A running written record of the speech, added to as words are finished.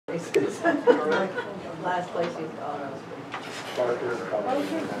Last place he's gone. I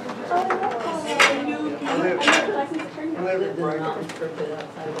lived in the mountains for a bit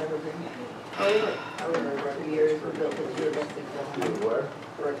outside of Evergreen. I remember 2 years we built a geodesic dome.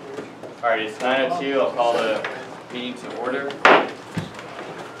 All right, it's 9:02. I'll call the meeting to order.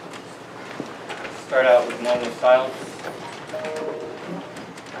 Start out with moment of silence.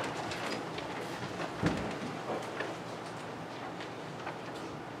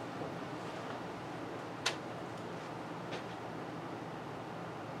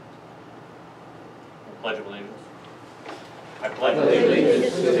 Pledge of allegiance. I pledge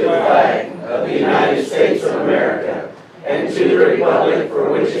allegiance to the flag of the United States of America and to the republic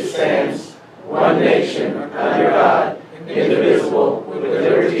for which it stands, one nation, under God, indivisible, with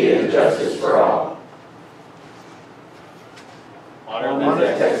liberty and justice for all. Honor the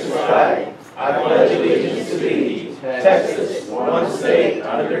Texas flag. I pledge allegiance to thee, Texas, one state,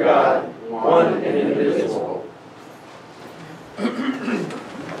 under God, one and indivisible.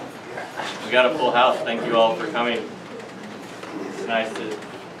 We got a full house. Thank you all for coming. It's nice to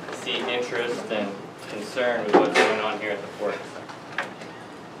see interest and concern with what's going on here at the fort.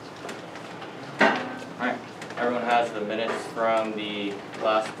 Alright, everyone has the minutes from the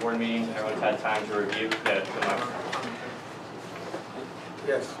last board meeting. Everyone's had time to review. Yeah, come on.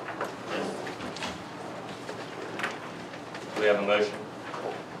 Yes. Yes. Do we have a motion?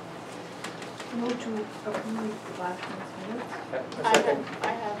 Move to approve the last month's minutes.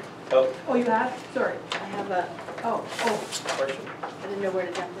 I have. Oh, you have? Sorry. I have a, Question? I didn't know where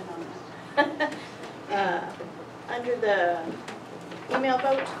to jump in on that. Under the email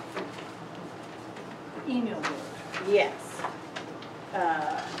vote, Email vote. yes.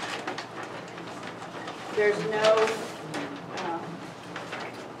 There's no,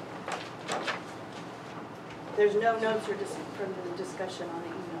 notes or from the discussion on the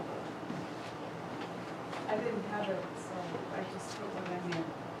email vote. I didn't have it, so I just put what I meant.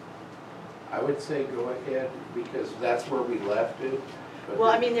 I would say go ahead, because that's where we left it. But Well,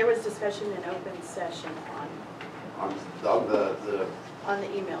 I mean, there was discussion in open session on the on the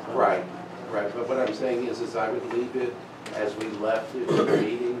email vote. right, but what I'm saying is I would leave it as we left it in the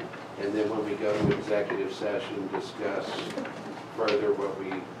meeting, and then when we go to executive session, discuss further what we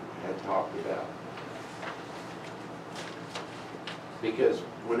had talked about. Because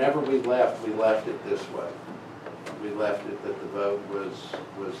whenever we left it this way. We left it that the vote was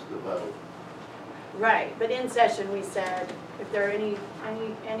the vote. Right, but in session we said if there are any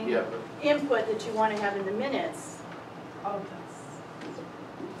Yeah, input that you want to have in the minutes. Oh, okay.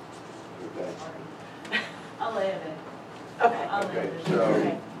 that's, I'll add it. Okay. I'll add Okay, it. so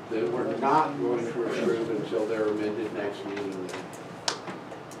Okay. then we're not going to approve until they're amended next meeting then.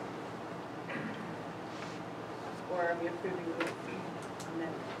 Or are we approving the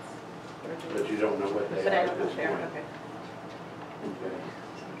amendments? But you don't know what they But are I at don't know this there, point. okay. Okay.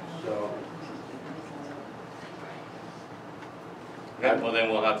 So. Okay, well then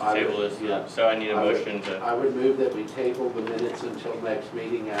we'll have to table this. Yeah. So I need a motion to. I would move that we table the minutes until next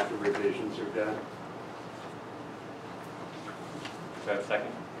meeting after revisions are done. Do I have a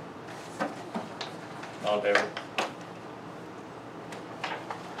second? All in favor?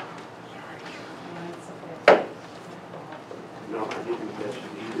 No, I didn't catch it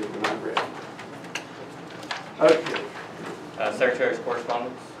either when I read. Okay. Secretary's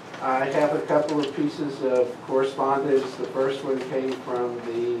correspondence? I have a couple of pieces of correspondence. The first one came from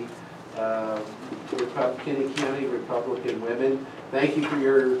the Kinney County Republican Women. Thank you for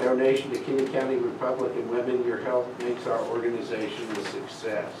your donation to Kinney County Republican Women. Your help makes our organization a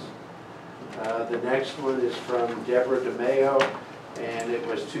success. The next one is from Deborah DeMayo, and it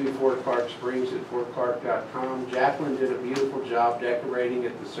was to Fort Clark Springs at fortclark.com. Jacqueline did a beautiful job decorating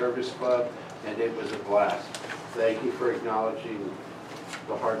at the service club, and it was a blast. Thank you for acknowledging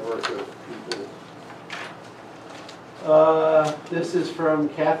the hard work of people. This is from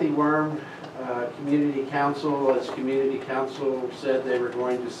Kathy Worm, Community Council. As Community Council said, they were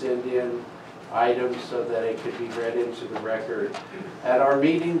going to send in items so that it could be read into the record. At our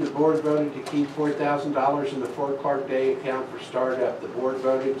meeting, the board voted to keep $4,000 in the Fort Clark Day account for startup. The board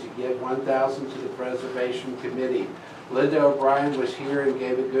voted to give $1,000 to the Preservation Committee. Linda O'Brien was here and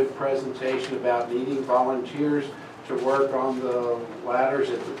gave a good presentation about needing volunteers to work on the ladders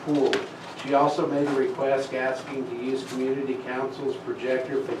at the pool. She also made a request asking to use Community Council's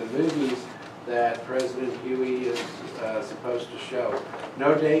projector for the movies that President Huey is supposed to show.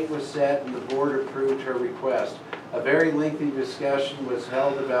 No date was set and the board approved her request. A very lengthy discussion was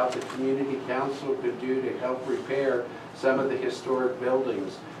held about the Community Council could do to help repair some of the historic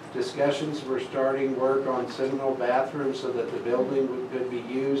buildings. Discussions were starting work on Seminole bathrooms so that the building could be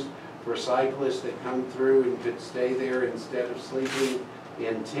used for cyclists that come through and could stay there instead of sleeping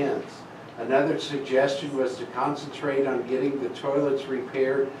in tents. Another suggestion was to concentrate on getting the toilets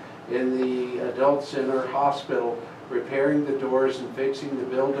repaired in the adult center hospital, repairing the doors and fixing the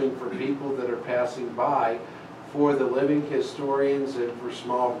building for people that are passing by, for the living historians and for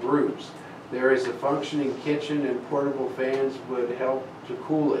small groups. There is a functioning kitchen and portable fans would help to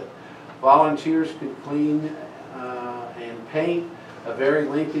cool it. Volunteers could clean and paint. A very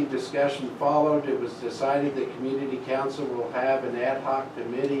lengthy discussion followed. It was decided that Community Council will have an ad hoc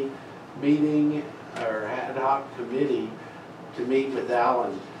committee meeting, or ad hoc committee, to meet with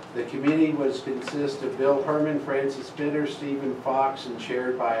Alan. The committee was consist of Bill Herman, Francis Bitter, Stephen Fox, and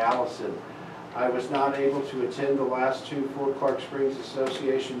chaired by Allison. I was not able to attend the last two Fort Clark Springs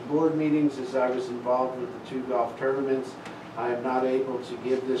Association board meetings as I was involved with the 2 golf tournaments. I am not able to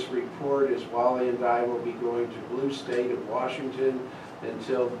give this report as Wally and I will be going to Blue State of Washington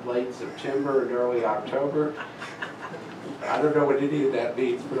until late September and early October. I don't know what any of that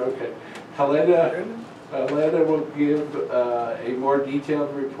means, but okay. Helena will give a more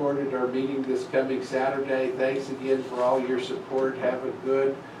detailed report at our meeting this coming Saturday. Thanks again for all your support. Have a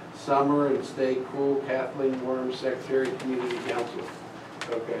good summer and stay cool. Kathleen Worm, Secretary of Community Council.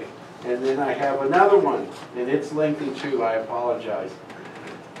 Okay. And then I have another one, and it's lengthy too, I apologize.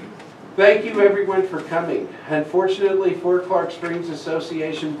 Thank you everyone for coming. Unfortunately, Fort Clark Springs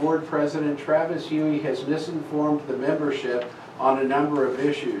Association Board President Travis Huey has misinformed the membership on a number of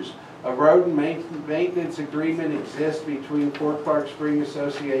issues. A road and maintenance agreement exists between Fort Clark Springs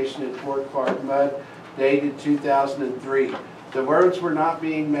Association and Fort Clark Mud dated 2003. The roads were not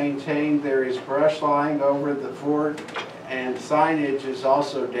being maintained. There is brush lying over the fort and signage is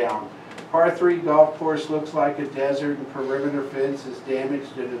also down. Par 3 golf course looks like a desert and perimeter fence is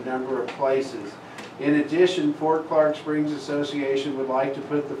damaged in a number of places. In addition, Fort Clark Springs Association would like to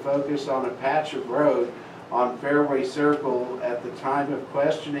put the focus on a patch of road on Fairway Circle. At the time of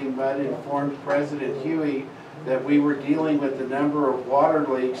questioning, Mudd informed President Huey that we were dealing with a number of water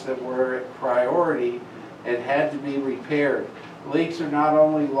leaks that were a priority and had to be repaired. Leaks are not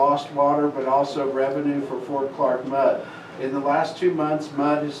only lost water but also revenue for Fort Clark Mud. In the last 2 months,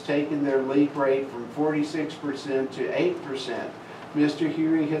 Mud has taken their leak rate from 46% to 8%. Mr.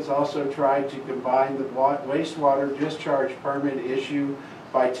 Huey has also tried to combine the wastewater discharge permit issue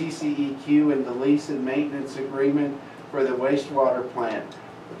by TCEQ and the lease and maintenance agreement for the wastewater plant.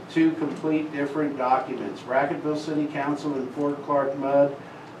 2 complete different documents. Rackettville City Council and Fort Clark Mud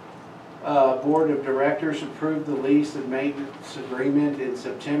Board of Directors approved the lease and maintenance agreement in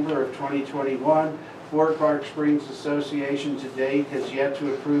September of 2021. Fort Clark Springs Association to date has yet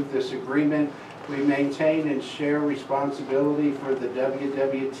to approve this agreement. We maintain and share responsibility for the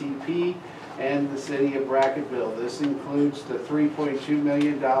WWTP and the City of Rackettville. This includes the $3.2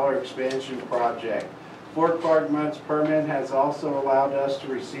 million expansion project. Fort Clark Mud's permit has also allowed us to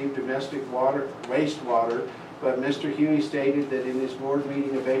receive domestic wastewater, but Mr. Huey stated that in his board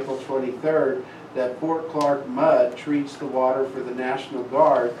meeting of April 23rd that Fort Clark Mud treats the water for the National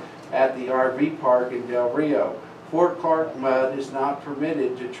Guard at the RV park in Del Rio. Fort Clark Mud is not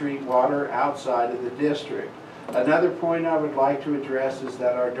permitted to treat water outside of the district. Another point I would like to address is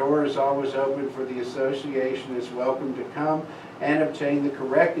that our door is always open for the association is welcome to come and obtain the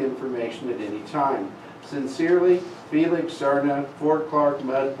correct information at any time. Sincerely, Felix Cerna, Fort Clark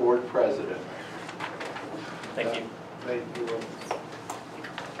Mud Board President. Thank you. Thank you.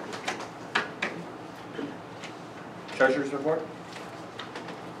 Treasurer's report?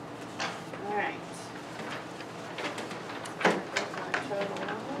 All right.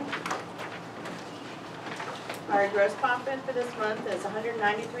 Our gross profit for this month is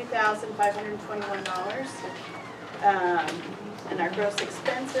 $193,521. And our gross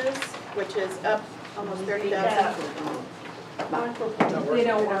expenses, which is up almost $30,000. They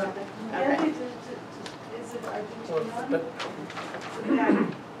don't work. Okay. Is it Argentine?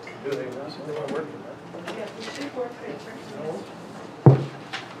 Yeah, we should work paper.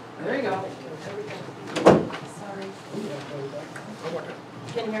 There you go. Sorry.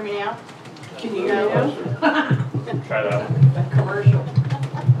 Can you hear me now? Can you hear me now? Try that. That commercial.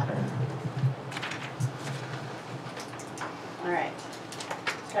 All right.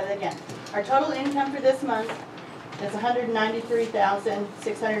 Let's try that again. Our total income for this month is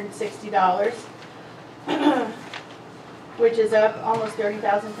 $193,660, which is up almost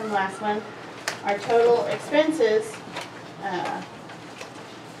 $30,000 from last month. Our total expenses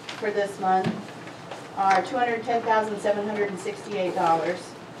for this month are $210,768.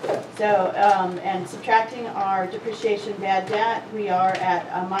 So, and subtracting our depreciation bad debt, we are at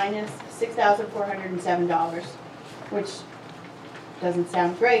a minus $6,407, which doesn't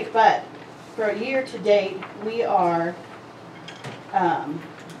sound great, but for a year to date, we are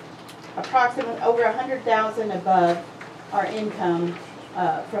approximately over 100,000 above our income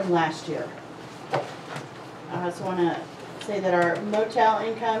from last year. I also want to say that our motel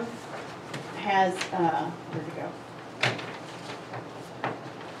income has, where'd it go?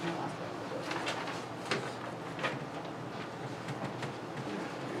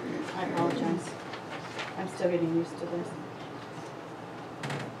 I apologize. I'm still getting used to this.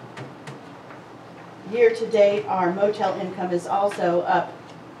 Year to date, our motel income is also up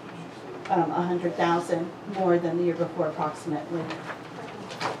 100,000 more than the year before approximately.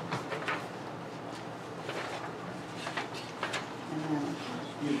 And then,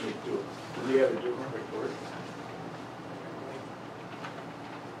 Excuse me, do you have a different report?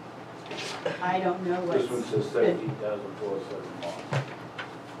 I don't know what's. This one says been- 17,471.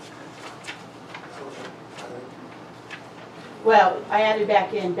 Well, I added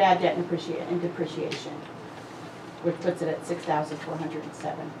back in bad debt and depreciation, which puts it at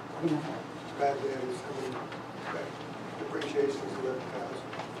 6,407 in the whole. Bad debt is, depreciation is 11,000.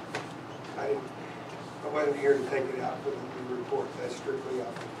 I wasn't here to take it out for the new report, that's strictly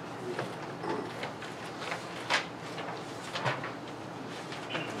out.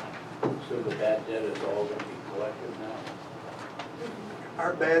 So the bad debt is all going to be collected now?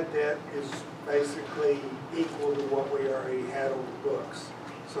 Our bad debt is basically equal to what we already had on the books.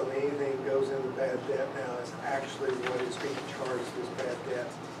 So anything that goes into bad debt now is actually what is being charged as bad debt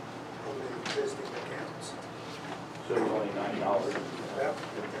on the existing accounts. So it's only $9? Yep,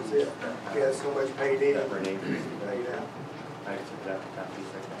 that's it. We had so much paid in, That Renee, paid out. I took that piece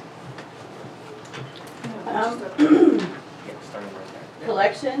right Um, there. Yeah, starting right there.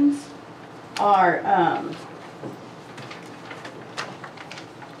 Collections are,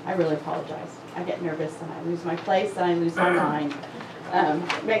 I really apologize. I get nervous and I lose my place and I lose my mind.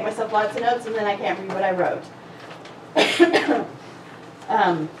 Make myself lots of notes and then I can't read what I wrote.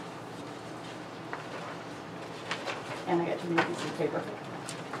 And I got too many pieces of paper.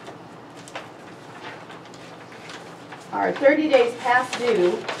 Our 30 days past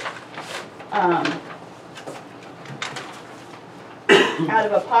due, out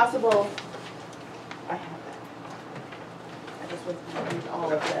of a possible, I have that. I just was going to read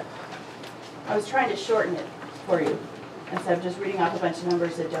all of it. I was trying to shorten it for you instead of just reading off a bunch of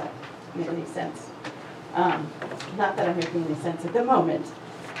numbers that don't make any sense. Not that I'm making any sense at the moment.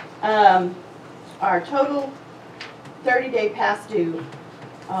 Our total 30-day past due,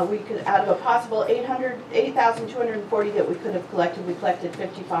 we could, out of a possible 8,240 that we could have collected, we collected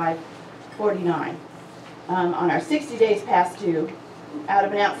 5549. On our 60 days past due, out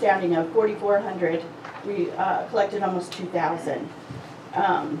of an outstanding of 4,400, we collected almost 2,000.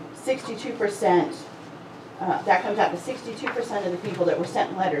 62%, that comes out to 62% of the people that were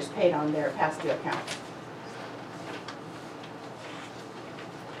sent letters paid on their past due accounts.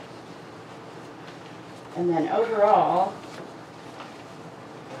 And then overall,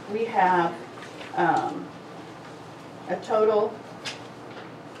 we have a total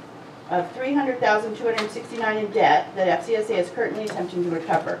of $300,269 in debt that FCSA is currently attempting to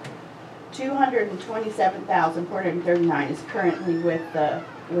recover. $227,439 is currently with the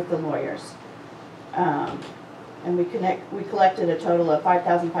lawyers. And we collected a total of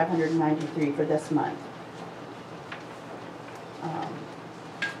 $5,593 for this month.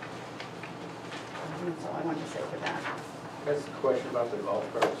 That's all I wanted to say for that. That's the question about the golf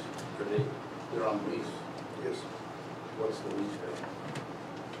carts. They're on lease. Yes. What's the lease rate?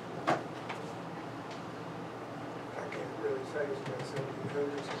 I can't really say, it's about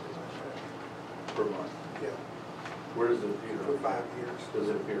 1,700, something like that. Per month? Yeah, Where does it appear? for 5 years. Does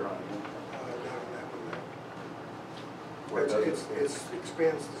it appear on here? Not on that one, no. Where does it It's appear?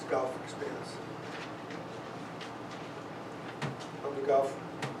 expense, it's golf expense. On the golf,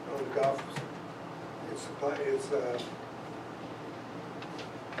 it's supply, it's, I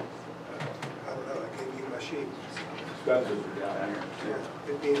don't know, I can't get my sheet. Expenses are down here.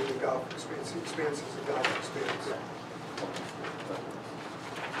 Yeah, it being the golf expense, expense is a golf expense.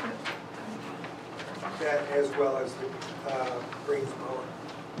 That as well as the greens mower.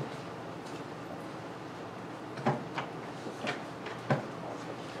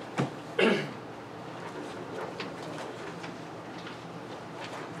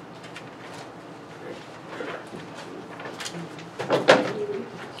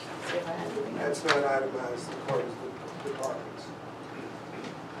 That's not itemized as far as the departments.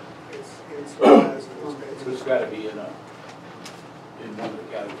 It's in supplies and This expenses. has got to be in one of the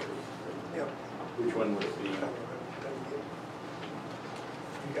categories. Yep. Which one would it be? You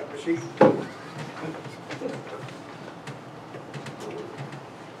got my sheet?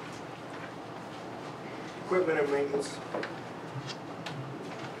 equipment and maintenance.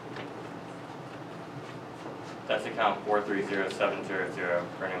 That's account 430700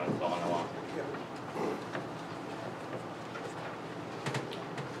 for anyone following along.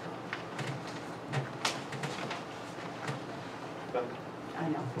 Yep. I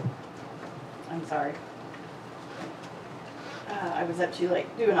know. I'm sorry. I was up too late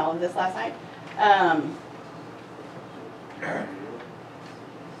doing all of this last night. I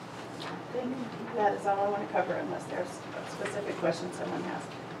think that is all I want to cover unless there's a specific question someone has.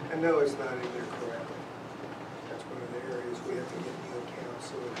 I know it's not in there correctly. That's one of the areas we have to get new accounts,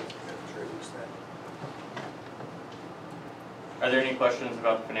 so it triggers that. Are there any questions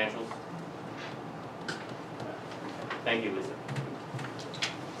about the financials? Thank you, Lisa.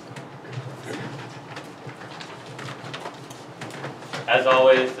 As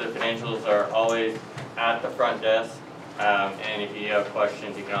always, the financials are always at the front desk, and if you have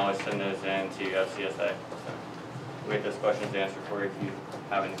questions, you can always send those in to FCSA. So we get those questions answered for you if you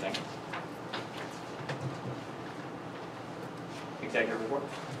have anything. Executive report.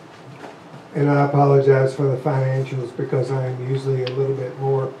 And I apologize for the financials because I am usually a little bit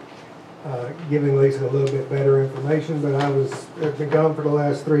more, giving Lisa a little bit better information, but I've been gone for the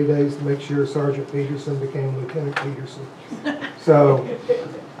last 3 days to make sure Sergeant Peterson became Lieutenant Peterson. So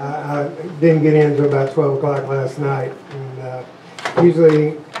I didn't get in until about 12 o'clock last night. And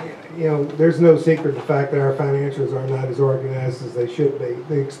usually, you know, there's no secret the fact that our financials are not as organized as they should be.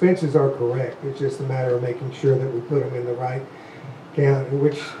 The expenses are correct. It's just a matter of making sure that we put them in the right account,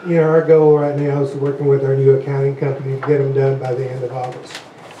 which, you know, our goal right now is working with our new accounting company to get them done by the end of August,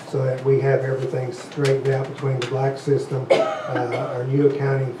 so that we have everything straightened out between the Black system, our new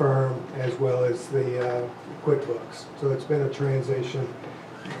accounting firm, as well as the QuickBooks. So it's been a transition.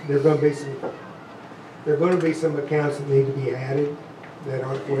 There are going to be some accounts that need to be added that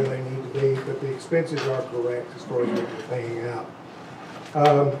aren't where they need to be, but the expenses are correct as far as what we're paying out.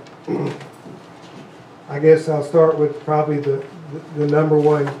 I guess I'll start with probably the number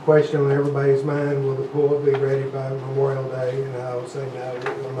one question on everybody's mind: will the pool be ready by Memorial Day? And I will say no,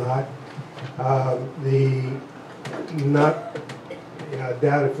 it will not. I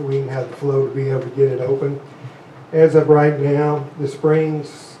doubt if we can have the flow to be able to get it open. As of right now, the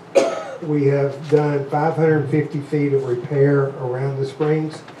springs, we have done 550 feet of repair around the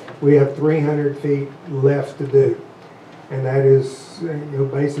springs. We have 300 feet left to do. And that is, you know,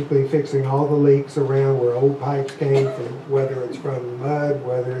 basically fixing all the leaks around where old pipes came from, whether it's from the mud,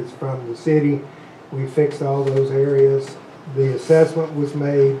 whether it's from the city. We fixed all those areas. The assessment was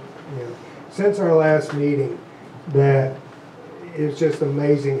made, you know, since our last meeting, that it's just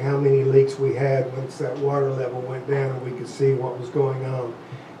amazing how many leaks we had once that water level went down and we could see what was going on.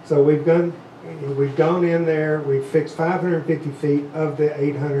 So we've gone in there, we've fixed 550 feet of the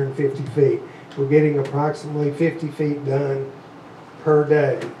 850 feet. We're getting approximately 50 feet done per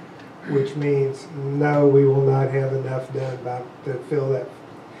day, which means no, we will not have enough done to fill that.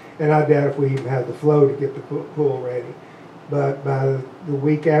 And I doubt if we even have the flow to get the pool ready. But by the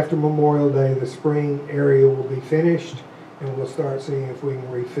week after Memorial Day, the spring area will be finished, and we'll start seeing if we can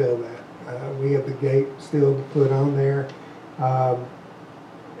refill that. We have the gate still to put on there,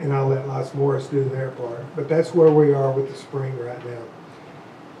 and I'll let Los Morris do their part. But that's where we are with the spring right now.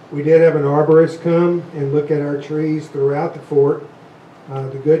 We did have an arborist come and look at our trees throughout the fort.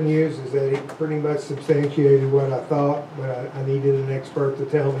 The good news is that he pretty much substantiated what I thought, but I needed an expert to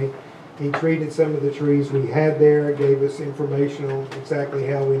tell me. He treated some of the trees we had there, gave us information on exactly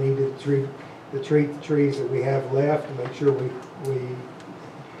how we needed to treat the trees that we have left to make sure we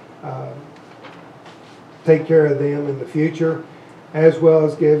take care of them in the future, as well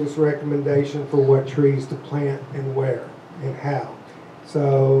as gave us recommendation for what trees to plant and where and how.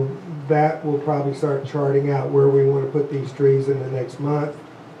 So that will probably start charting out where we want to put these trees in the next month.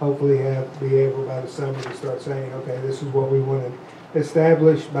 Hopefully be able by the summer to start saying, okay, this is what we want to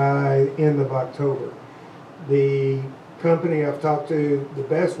establish by end of October. The company I've talked to, the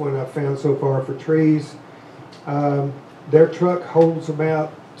best one I've found so far for trees, their truck holds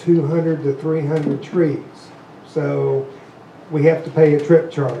about 200 to 300 trees. So we have to pay a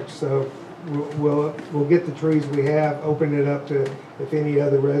trip charge. So we'll get the trees we have, open it up to if any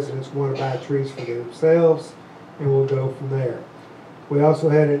other residents want to buy trees for themselves, and we'll go from there. We also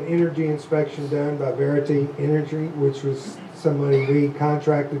had an energy inspection done by Verity Energy, which was somebody we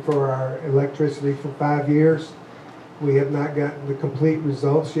contracted for our electricity for 5 years. We have not gotten the complete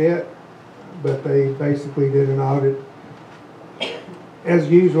results yet, but they basically did an audit. As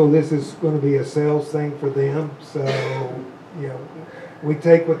usual, this is going to be a sales thing for them, so you know, we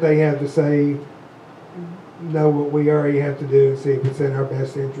take what they have to say, know what we already have to do, and see if it's in our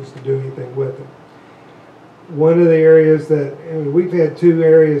best interest to do anything with them. One of the areas that, and we've had two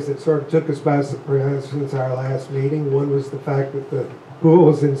areas that sort of took us by surprise since our last meeting. One was the fact that the pool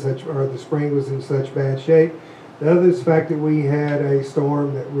was in such, or the spring was in such bad shape. The other is the fact that we had a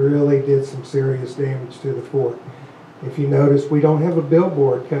storm that really did some serious damage to the fort. If you notice, we don't have a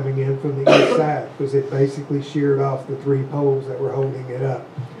billboard coming in from the east side because it basically sheared off the 3 poles that were holding it up.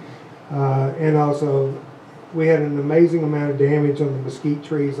 And also, we had an amazing amount of damage on the mesquite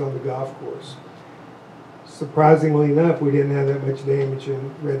trees on the golf course. Surprisingly enough, we didn't have that much damage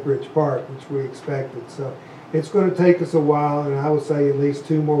in Red Bridge Park, which we expected. So it's going to take us a while, and I would say at least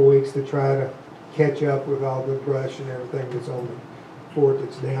 2 more weeks to try to catch up with all the brush and everything that's on the fort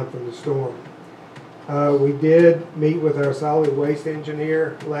that's down from the storm. We did meet with our solid waste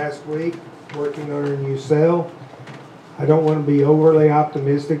engineer last week, working on our new cell. I don't want to be overly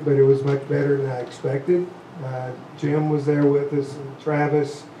optimistic, but it was much better than I expected. Jim was there with us, and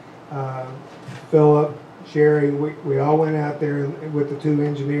Travis, Philip, Sherry. We all went out there with the 2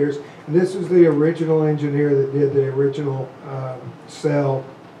 engineers. And this was the original engineer that did the original cell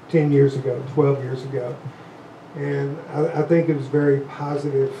 10 years ago, 12 years ago. And I think it was very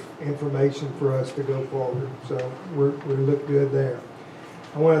positive information for us to go forward. So we look good there.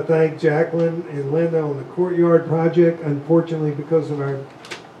 I want to thank Jacqueline and Linda on the courtyard project. Unfortunately, because of our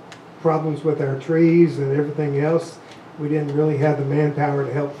problems with our trees and everything else, we didn't really have the manpower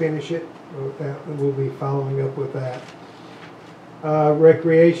to help finish it. We'll be following up with that.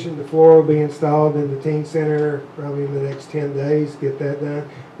 Recreation, the floor will be installed in the teen center probably in the next 10 days, get that done.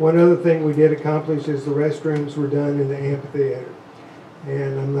 One other thing we did accomplish is the restrooms were done in the amphitheater.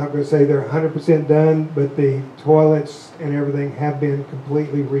 And I'm not going to say they're 100% done, but the toilets and everything have been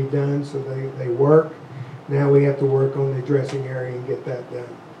completely redone, so they work. Now we have to work on the dressing area and get that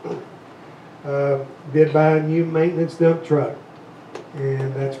done. Did buy a new maintenance dump truck,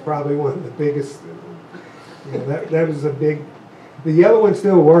 and that's probably one of the biggest, you know, that was a big. The other one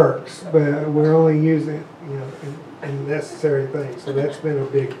still works, but we're only using it, you know, in necessary things. So that's been a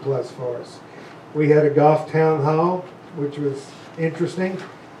big plus for us. We had a golf town hall, which was interesting.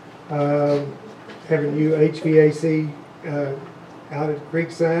 Having new HVAC out at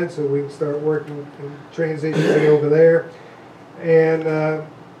Creekside, so we can start working and transitioning over there. And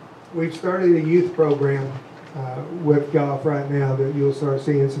we've started a youth program with golf right now that you'll start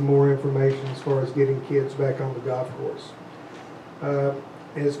seeing some more information as far as getting kids back on the golf course.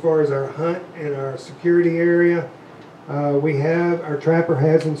 As far as our hunt and our security area, our trapper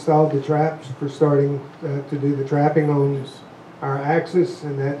has installed the traps for starting to do the trapping on our axis,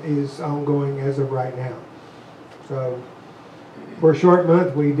 and that is ongoing as of right now. So for a short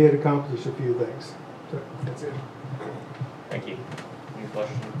month, we did accomplish a few things. So that's it. Thank you. Any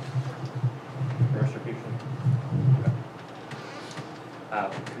questions? Mr. Pearson?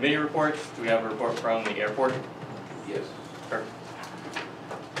 Committee reports. Do we have a report from the airport? Yes. Sure.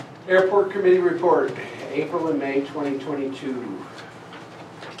 Airport Committee report, April and May 2022.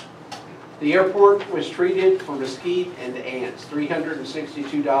 The airport was treated for mesquite and ants.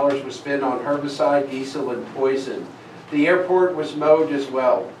 $362 was spent on herbicide, diesel, and poison. The airport was mowed as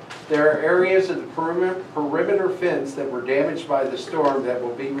well. There are areas of the perimeter fence that were damaged by the storm that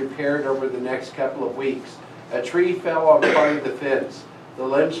will be repaired over the next couple of weeks. A tree fell on part of the fence. The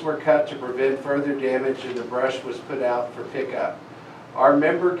limbs were cut to prevent further damage, and the brush was put out for pickup. Our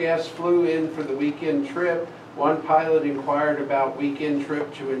member guests flew in for the weekend trip. One pilot inquired about weekend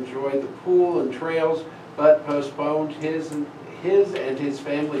trip to enjoy the pool and trails, but postponed his and his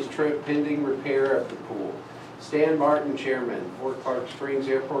family's trip pending repair of the pool. Stan Martin, Chairman, Fort Park Springs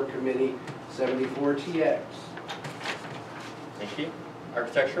Airport Committee, 74TX. Thank you.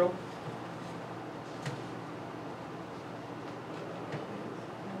 Architectural?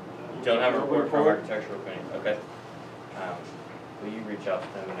 You don't have a report from Architectural Committee? Okay. Will you reach out to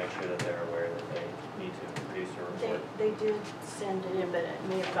them and make sure that they're aware that they need to produce a report? They did send it in, but it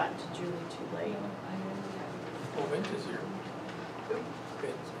may have gotten to Julie too late. Oh, Vince is here. Vince,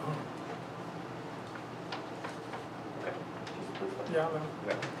 Okay. yeah,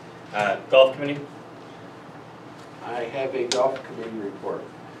 Okay. Golf Committee? I have a golf committee report.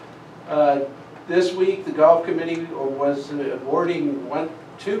 This week, the golf committee was awarding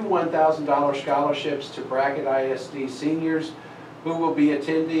two $1,000 scholarships to Brackett ISD seniors who will be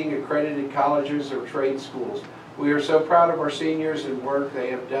attending accredited colleges or trade schools. We are so proud of our seniors and work they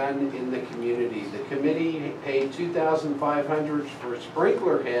have done in the community. The committee paid $2,500 for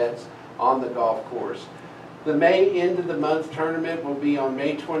sprinkler heads on the golf course. The May end of the month tournament will be on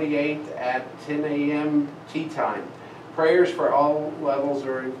May 28th at 10 a.m. tee time. Prayers for all levels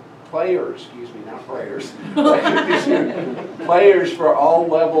are not players. Players for all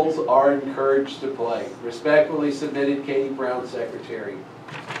levels are encouraged to play. Respectfully submitted, Katie Brown, Secretary.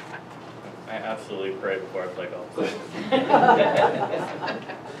 I absolutely pray before I play golf.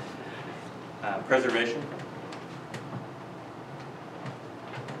 Preservation.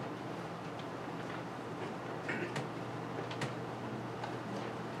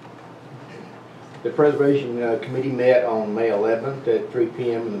 The Preservation Committee met on May 11th at 3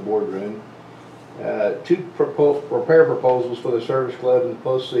 p.m. in the boardroom. Two repair proposals for the Service Club and the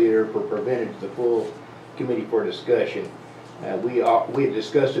Post Theater were presented to the full committee for discussion. We had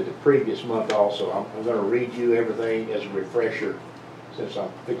discussed it the previous month also. I'm going to read you everything as a refresher since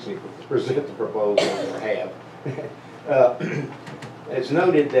I'm fixing to present the proposal that I have. It's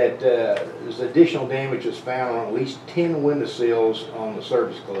noted that there's additional damage was found on at least 10 windowsills on the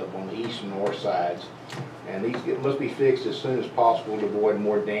Service Club on the east and north sides. And these must be fixed as soon as possible to avoid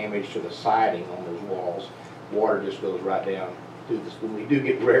more damage to the siding on those walls. Water just goes right down through this. When we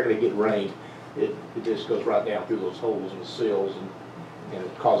rarely get rain, it just goes right down through those holes in the sills and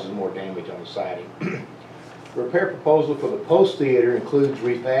it causes more damage on the siding. Repair proposal for the Post Theater includes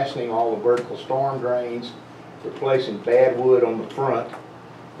refastening all the vertical storm drains, replacing bad wood on the front,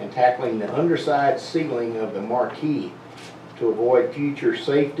 and tackling the underside ceiling of the marquee to avoid future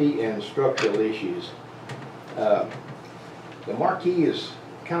safety and structural issues. The marquee is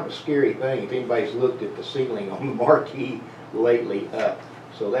kind of a scary thing if anybody's looked at the ceiling on the marquee lately.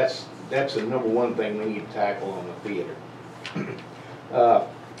 So that's the number one thing we need to tackle on the theater.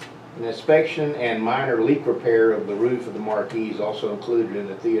 An inspection and minor leak repair of the roof of the marquee is also included in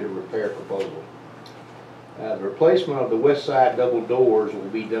the theater repair proposal. The replacement of the west side double doors will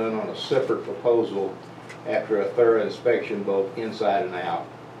be done on a separate proposal after a thorough inspection both inside and out.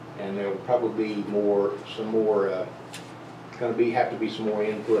 And there will probably be have to be some more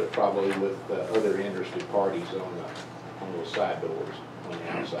input probably with other interested parties on those side doors on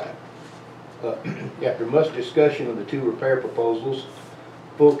the outside. After much discussion of the two repair proposals,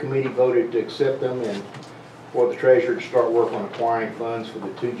 the full committee voted to accept them and for the treasurer to start work on acquiring funds for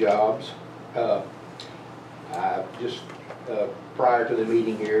the two jobs. I just prior to the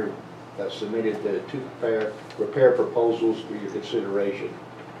meeting here submitted the two repair proposals for your consideration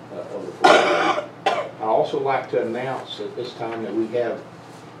of the full committee. I'd also like to announce at this time that we have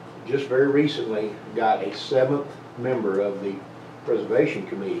just very recently got a 7th member of the Preservation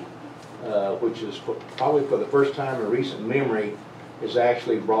Committee, which is probably for the first time in recent memory has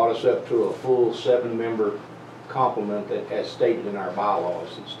actually brought us up to a full 7-member complement that as stated in our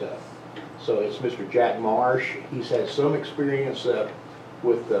bylaws and stuff. So it's Mr. Jack Marsh. He's had some experience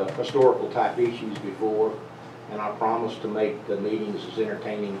with historical type issues before, and I promise to make the meetings as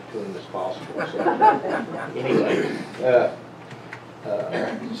entertaining to him as possible. So anyway,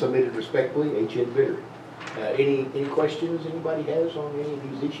 submitted respectfully, H.N. Bitter. Any questions anybody has on any of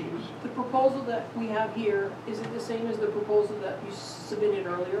these issues? The proposal that we have here, is it the same as the proposal that you submitted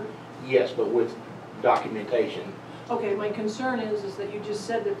earlier? Yes, but with documentation. Okay, my concern is that you just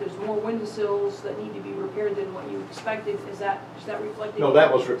said that there's more windowsills that need to be repaired than what you expected. Is that reflected? No,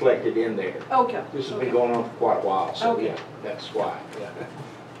 that was reflected in there. Okay. This has been going on for quite a while, so okay. yeah, that's why. Yeah.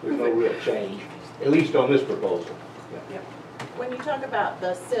 There's no real change, at least on this proposal. Yeah. When you talk about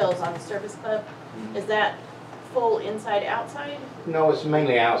the sills on the Service Club, is that full inside, outside? No, it's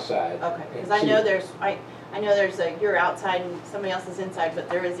mainly outside. Okay, because I know there's you're outside and somebody else is inside, but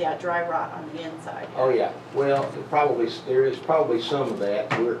there is dry rot on the inside. Oh yeah. Well, there is probably some of that.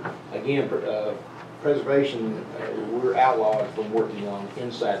 We're again preservation. We're outlawed from working on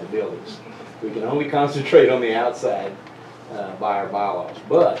inside the buildings. We can only concentrate on the outside by our bylaws.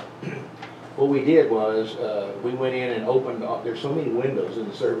 But what we did was we went in and opened. There's so many windows in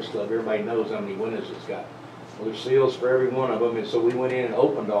the Service Club. Everybody knows how many windows it's got. Well, there's seals for every one of them, and so we went in and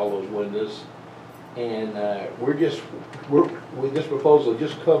opened all those windows. And this proposal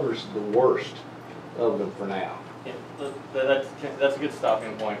just covers the worst of them for now. Yeah, that's a good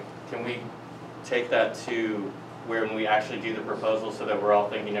stopping point. Can we take that to where when we actually do the proposal so that we're all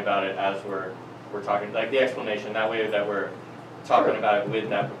thinking about it as we're talking, like the explanation, that way that we're talking about it with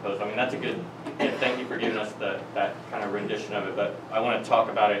that proposal. I mean, that's a good, thank you for giving us that kind of rendition of it, but I want to talk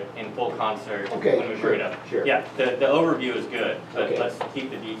about it in full concert when we bring it up. Sure. Yeah, the overview is good, but okay. Let's keep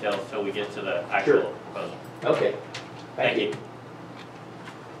the details till we get to the actual proposal. Okay. Thank you.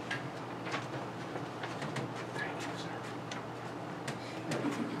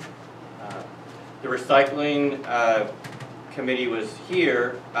 The recycling committee was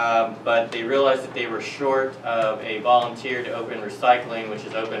here, but they realized that they were short of a volunteer to open recycling, which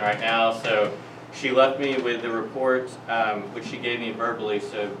is open right now. So She left me with the report, which she gave me verbally,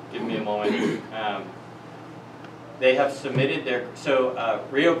 so give me a moment. They have submitted their, so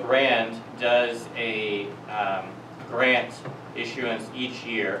Rio Grande does a grant issuance each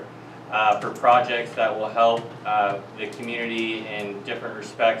year for projects that will help the community in different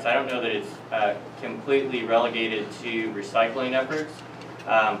respects. I don't know that it's completely relegated to recycling efforts,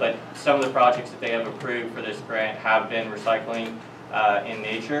 but some of the projects that they have approved for this grant have been recycling in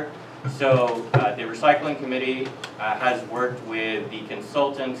nature. So the recycling committee has worked with the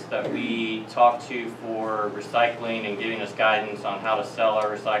consultants that we talked to for recycling and giving us guidance on how to sell our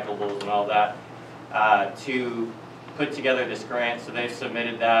recyclables and all that to put together this grant. So they've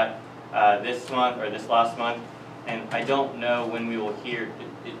submitted that this month or this last month, and I don't know when we will hear.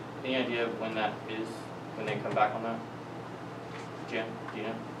 Any idea of when that is, when they come back on that? Jim, do you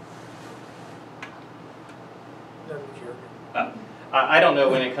know? I don't know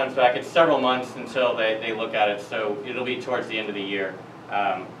when it comes back. It's several months until they look at it, so it'll be towards the end of the year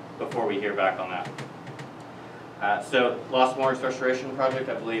before we hear back on that. So Lost Morris Restoration Project,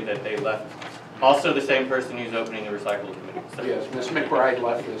 I believe that they left, also the same person who's opening the recycling committee. So. Yes, Ms. McBride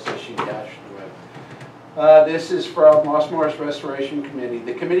left this as she dashed away. This is from Lost Morris Restoration Committee.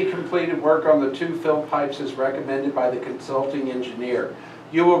 The committee completed work on the 2 fill pipes as recommended by the consulting engineer.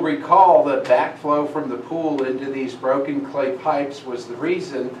 You will recall that backflow from the pool into these broken clay pipes was the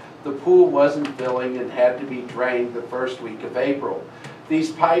reason the pool wasn't filling and had to be drained the first week of April.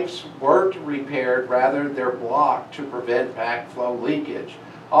 These pipes weren't repaired, rather they're blocked to prevent backflow leakage.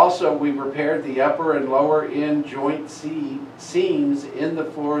 Also, we repaired the upper and lower end joint seams in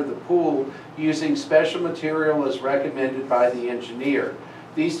the floor of the pool using special material as recommended by the engineer.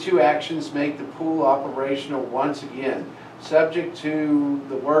 These 2 actions make the pool operational once again, subject to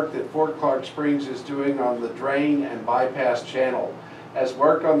the work that Fort Clark Springs is doing on the drain and bypass channel, as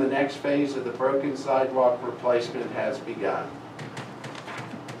work on the next phase of the broken sidewalk replacement has begun.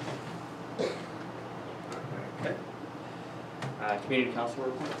 Okay. Community Council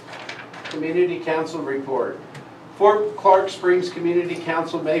report. Community Council report. Fort Clark Springs Community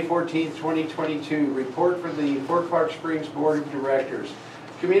Council, May 14, 2022. Report for the Fort Clark Springs Board of Directors.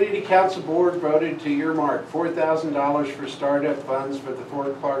 Community Council Board voted to earmark $4,000 for startup funds for the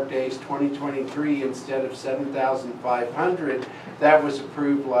Fort Clark Days 2023 instead of $7,500 that was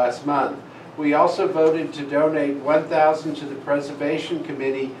approved last month. We also voted to donate $1,000 to the Preservation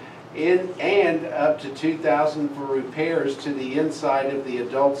Committee and up to $2,000 for repairs to the inside of the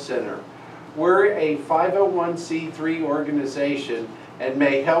Adult Center. We're a 501c3 organization and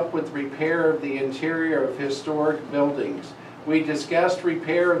may help with repair of the interior of historic buildings. We discussed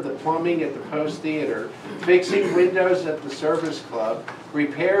repair of the plumbing at the Post Theater, fixing windows at the Service Club,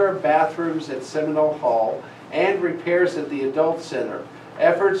 repair of bathrooms at Seminole Hall, and repairs at the Adult Center.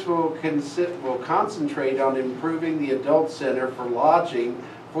 Efforts will concentrate on improving the Adult Center for lodging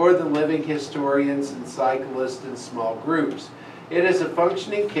for the living historians and cyclists in small groups. It is a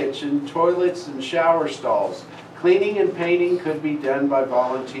functioning kitchen, toilets, and shower stalls. Cleaning and painting could be done by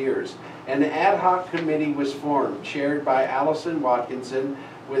volunteers. An ad hoc committee was formed, chaired by Allison Watkinson,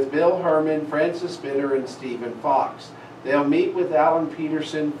 with Bill Herman, Francis Bitter, and Stephen Fox. They'll meet with Alan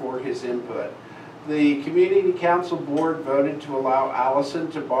Peterson for his input. The Community Council Board voted to allow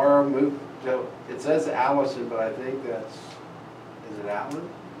Allison to borrow, it says Allison, but I think that's, is it Alan?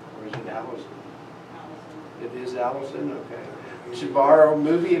 Or is it Allison? It is Allison, okay. To borrow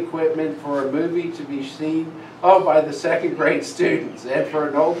movie equipment for a movie to be seen by the second grade students and for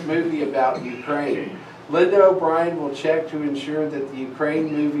an old movie about Ukraine. Linda O'Brien will check to ensure that the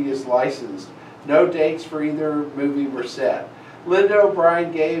Ukraine movie is licensed. No dates for either movie were set. Linda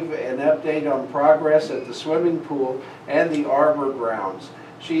O'Brien gave an update on progress at the swimming pool and the arbor grounds.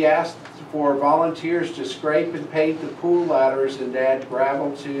 She asked for volunteers to scrape and paint the pool ladders and add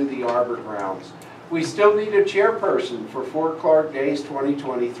gravel to the arbor grounds. We still need a chairperson for Fort Clark Days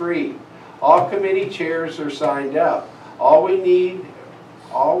 2023. All committee chairs are signed up. We need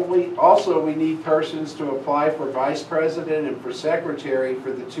persons to apply for vice president and for secretary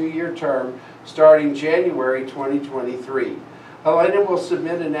for the 2-year term starting January 2023. Helena will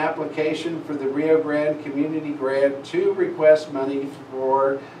submit an application for the Rio Grande Community Grant to request money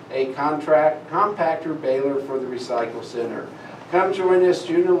for a compactor baler for the recycle center. Come join us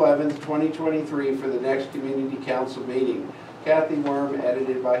June 11th, 2023 for the next Community Council meeting. Kathy Worm,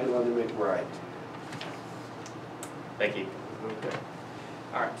 edited by Helena McBride. Thank you. Okay.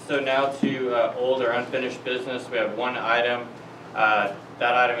 All right, so now to old or unfinished business. We have one item. That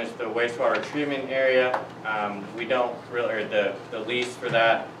item is the wastewater treatment area. We don't really, or the lease for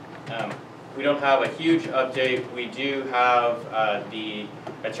that. we don't have a huge update. We do have the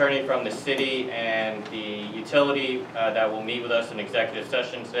attorney from the city and the utility that will meet with us in executive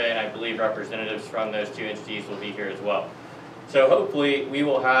session today, and I believe representatives from those two entities will be here as well. So hopefully we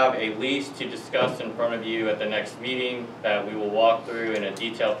will have a lease to discuss in front of you at the next meeting that we will walk through in a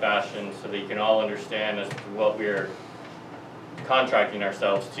detailed fashion so that you can all understand as to what we're contracting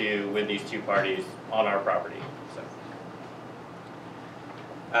ourselves to with these two parties on our property.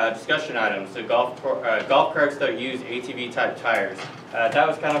 Discussion items, so golf carts that use ATV type tires. That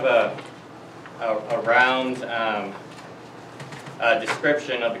was kind of a round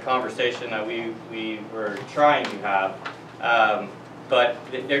description of the conversation that we were trying to have. But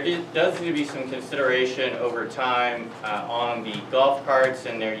there does need to be some consideration over time on the golf carts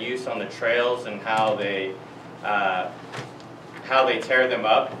and their use on the trails and how they tear them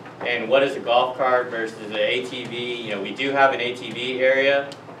up. And what is a golf cart versus an ATV? You know, we do have an ATV area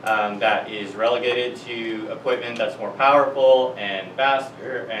that is relegated to equipment that's more powerful and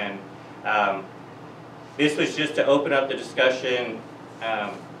faster. And this was just to open up the discussion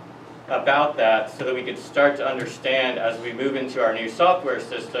about that so that we could start to understand as we move into our new software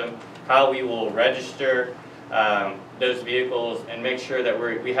system how we will register those vehicles and make sure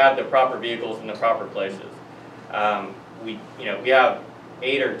that we have the proper vehicles in the proper places. We have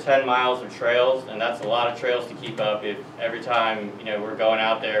 8 or 10 miles of trails, and that's a lot of trails to keep up if every time we're going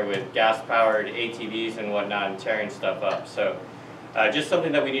out there with gas-powered ATVs and whatnot and tearing stuff up. So just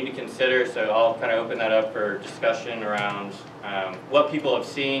something that we need to consider, so I'll kind of open that up for discussion around what people have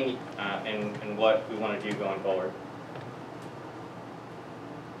seen and what we want to do going forward.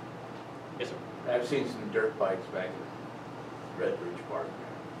 Yes, sir. I've seen some dirt bikes back at Red Ridge Park.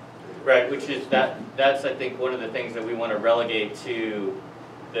 Right, which is that's I think one of the things that we want to relegate to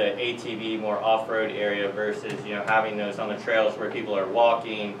the ATV more off-road area versus having those on the trails where people are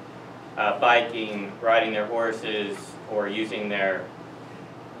walking, biking, riding their horses, or using their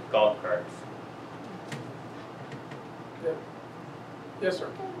golf carts. Yes, sir.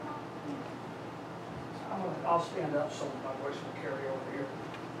 I'll stand up so my voice will carry over here.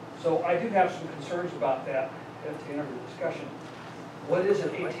 So I do have some concerns about that at the end of the discussion. What is an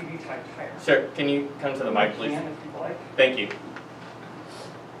ATV type tire? Sir, can you come to the mic, please? If you'd like. Thank you.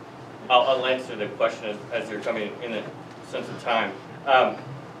 I'll answer the question as you're coming in the sense of time.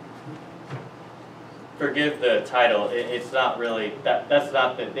 Forgive the title. It's not really that's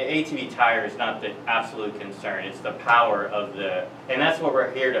not the ATV tire is not the absolute concern. It's the power of and that's what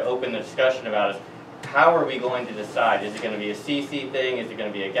we're here to open the discussion about is how are we going to decide? Is it going to be a CC thing? Is it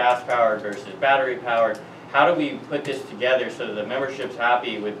going to be a gas powered versus battery powered? How do we put this together so that the membership's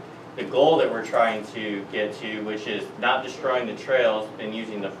happy with the goal that we're trying to get to, which is not destroying the trails and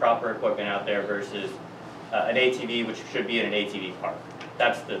using the proper equipment out there versus an ATV, which should be in an ATV park.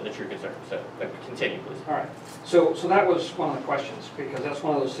 That's the true concern. So continue, please. All right. So that was one of the questions, because that's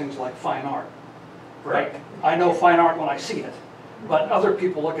one of those things like fine art. Right? I know fine art when I see it, but other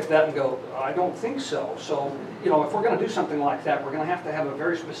people look at that and go, I don't think so. So, if we're going to do something like that, we're going to have a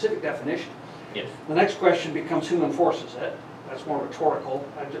very specific definition. Yes. The next question becomes who enforces it. That's more rhetorical.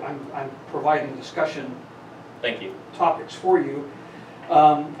 I'm providing discussion Thank you. Topics for you.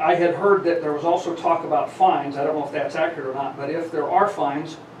 I had heard that there was also talk about fines. I don't know if that's accurate or not, but if there are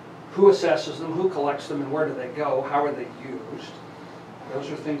fines, who assesses them, who collects them, and where do they go? How are they used? Those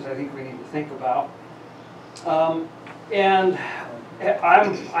are things I think we need to think about. And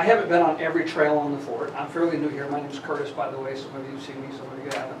I haven't been on every trail on the fort. I'm fairly new here. My name's Curtis, by the way. Some of you have seen me, some of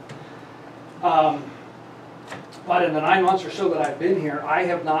you haven't. But in the 9 months or so that I've been here, I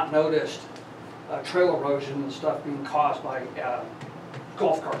have not noticed trail erosion and stuff being caused by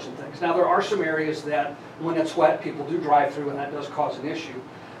golf carts and things. Now there are some areas that when it's wet, people do drive through and that does cause an issue.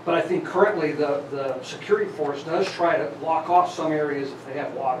 But I think currently the security force does try to block off some areas if they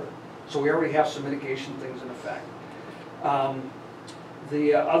have water. So we already have some mitigation things in effect.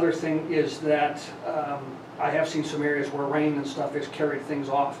 The other thing is that I have seen some areas where rain and stuff has carried things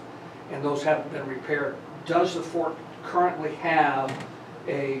off and those haven't been repaired. Does the fort currently have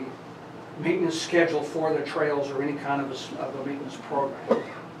a maintenance schedule for the trails or any kind of a maintenance program?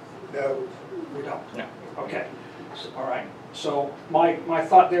 No. We don't? No. Okay. So, all right. So my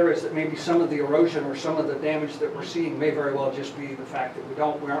thought there is that maybe some of the erosion or some of the damage that we're seeing may very well just be the fact that we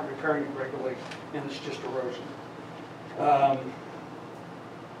aren't repairing it regularly and it's just erosion.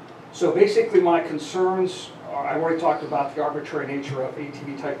 So basically my concerns are, I already talked about the arbitrary nature of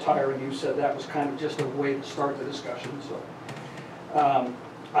ATV type tire, and you said that was kind of just a way to start the discussion. So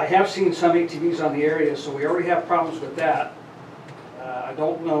I have seen some ATVs on the area, so we already have problems with that. I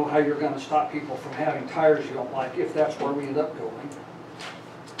don't know how you're going to stop people from having tires you don't like if that's where we end up going.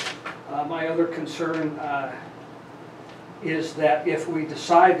 My other concern is that if we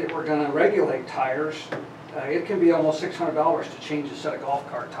decide that we're gonna regulate tires, it can be almost $600 to change a set of golf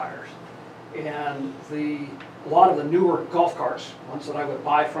cart tires. And a lot of the newer golf carts, ones that I would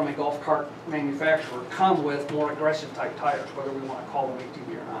buy from a golf cart manufacturer, come with more aggressive type tires, whether we wanna call them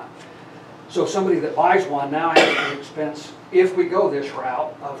ATV or not. So somebody that buys one now has the expense, if we go this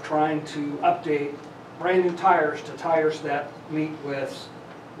route, of trying to update brand new tires to tires that meet with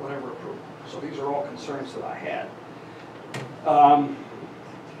whatever approval. So these are all concerns that I had.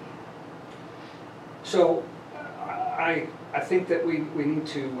 So I think that we need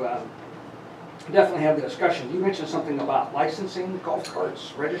to definitely have the discussion. You mentioned something about licensing golf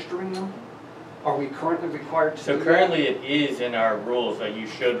carts, registering them. Are we currently required to do So that? currently it is in our rules that you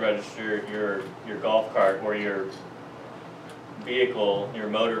should register your golf cart or your vehicle, your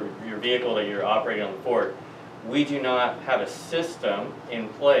vehicle that you're operating on the fort. We do not have a system in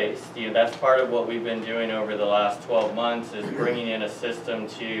place. That's part of what we've been doing over the last 12 months is bringing in a system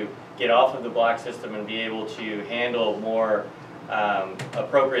to get off of the black system and be able to handle more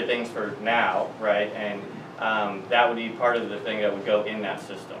appropriate things for now, right? And that would be part of the thing that would go in that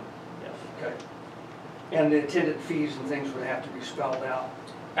system. Yes. Okay. And the attendant fees and things would have to be spelled out.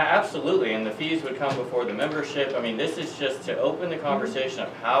 Absolutely, and the fees would come before the membership. I mean, this is just to open the conversation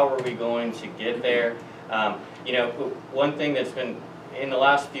of how are we going to get there. You know, one thing that's been, in the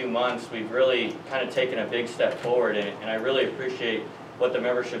last few months, we've really kind of taken a big step forward, and I really appreciate what the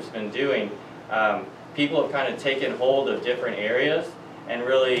membership's been doing. People have kind of taken hold of different areas and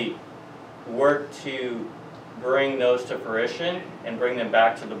really worked to bring those to fruition and bring them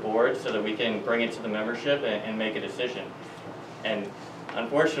back to the board so that we can bring it to the membership and make a decision. And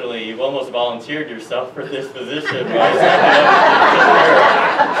unfortunately, you've almost volunteered yourself for this position by stepping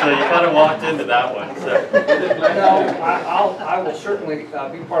up. So you kind of walked into that one. So. No, I will certainly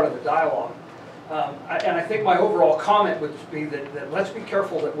be part of the dialogue. And I think my overall comment would be that let's be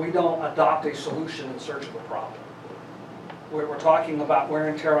careful that we don't adopt a solution in search of a problem. We're talking about wear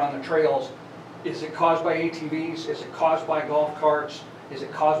and tear on the trails. Is it caused by ATVs? Is it caused by golf carts? Is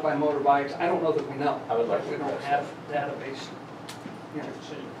it caused by motorbikes? I don't know that we know. I would like to We don't address have database, you know,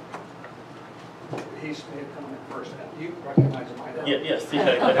 decision. He's made a comment first. You recognize him, I know. Yes.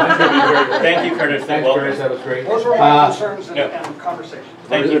 Thank you, Curtis. Thanks, Curtis, that was great. Those were my concerns no. and conversations.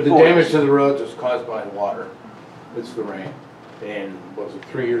 Thank you. The damage to the roads was caused by water. It's the rain. And was it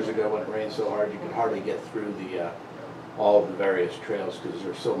 3 years ago when it rained so hard you could hardly get through all of the various trails because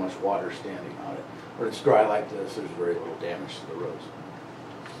there's so much water standing on it. When it's dry like this, there's very little damage to the roads.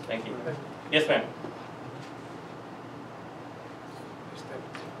 Thank you. Yes, ma'am.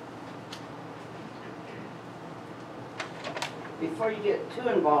 Before you get too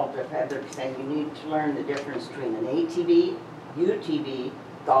involved, I'd like to say you need to learn the difference between an ATV, UTV,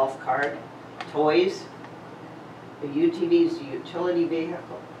 golf cart, toys. The UTV is a utility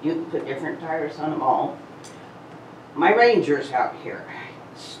vehicle. You can put different tires on them all. My Ranger's out here,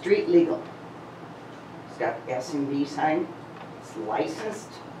 street legal. It's got SMV sign, it's licensed,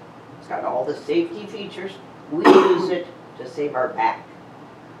 it's got all the safety features. We use it to save our back.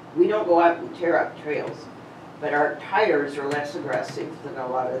 We don't go out and tear up trails, but our tires are less aggressive than a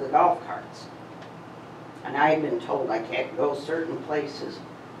lot of the golf carts. And I've been told I can't go certain places.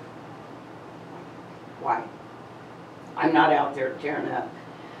 Why? I'm not out there tearing up.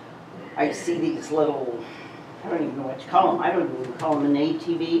 I see these little, I don't even know what you call them. I don't even call them an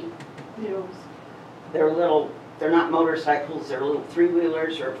ATV. They're little, they're not motorcycles, they're little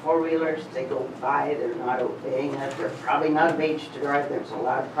three-wheelers or four-wheelers. They go by, they're not obeying it. They're probably not of age to drive. There's a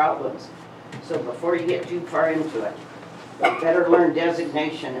lot of problems. So before you get too far into it, you better learn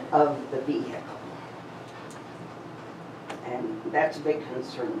designation of the vehicle. And that's a big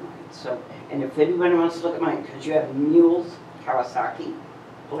concern of mine. So, and if anyone wants to look at mine, because you have mules, Kawasaki,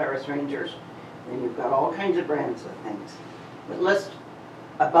 Polaris Rangers, and you've got all kinds of brands of things. But let's,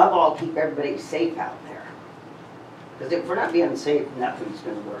 above all, keep everybody safe out there. Because if we're not being safe, nothing's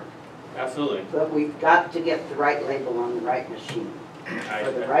going to work. Absolutely. But we've got to get the right label on the right machine,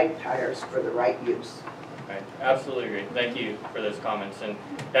 for the right tires, for the right use. I absolutely agree. Thank you for those comments. And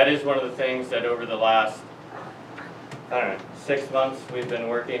that is one of the things that over the last, I don't know, 6 months we've been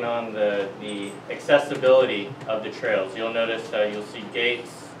working on the accessibility of the trails. You'll notice you'll see gates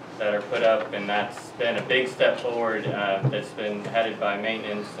that are put up, and that's been a big step forward that's been headed by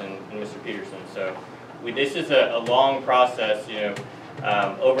maintenance and Mr. Peterson. So this is a long process. You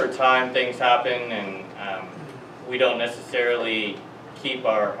know, over time things happen, and we don't necessarily keep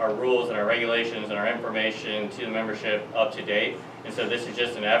our rules and our regulations and our information to the membership up to date. And so this is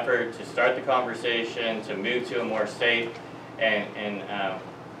just an effort to start the conversation, to move to a more safe and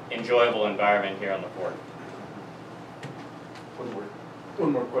enjoyable environment here on the fort.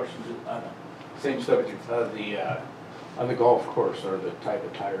 One more question, same subject, on the golf course, are the type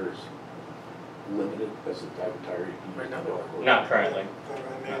of tires limited as the type of tire you can use on the golf course? Not currently.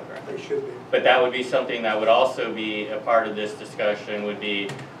 Right now, they should be. But that would be something that would also be a part of this discussion would be,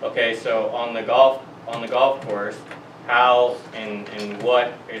 okay, so on the golf course, how and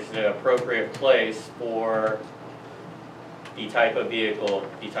what is the appropriate place for the type of vehicle,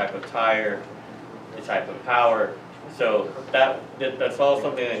 the type of tire, the type of power. So that's all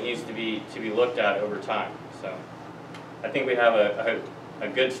something that needs to be looked at over time. So I think we have a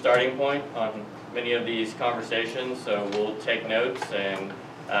good starting point on many of these conversations, so we'll take notes and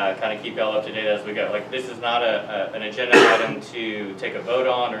kind of keep y'all up to date as we go. Like, this is not an agenda item to take a vote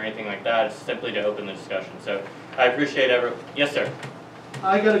on or anything like that. It's simply to open the discussion. So I appreciate yes, sir.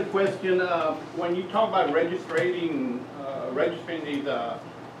 I got a question. When you talk about registering these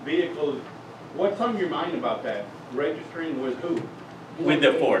vehicles, what's on your mind about that? Registering with who? With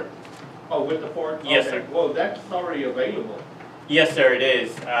the Ford. Oh, with the Ford? Yes, okay. sir. Well, that's already available. Yes, sir, it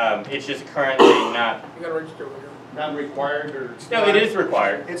is. It's just currently not. You gotta register with them. Not required or? No, it is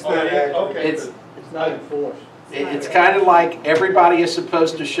required. It's Oh, not it is? active. Okay. It's not enforced. It's kind of like everybody is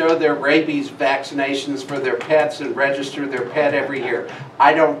supposed to show their rabies vaccinations for their pets and register their pet every year.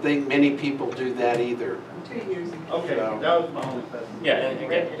 I don't think many people do that either. 2 years ago. Okay, that was my only question. Yeah, and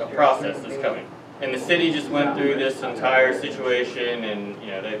again, a process is coming. And the city just went through this entire situation, and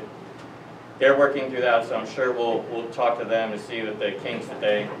they're working through that. So I'm sure we'll talk to them to see what the kinks that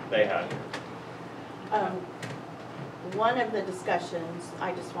they had. One of the discussions,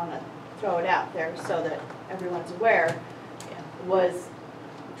 I just want to throw it out there so that everyone's aware, was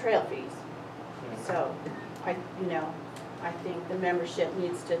trail fees. So I think the membership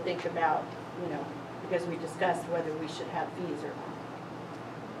needs to think about, because we discussed whether we should have fees or not.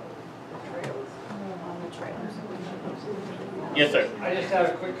 On the trailers. Yes, sir. I just had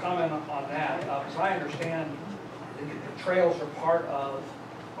a quick comment on that, because I understand the trails are part of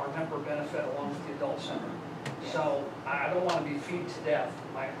our member benefit along with the adult center. So I don't want to be feed to death.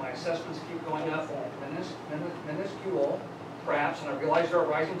 My assessments keep going up, minuscule perhaps, and I realize there are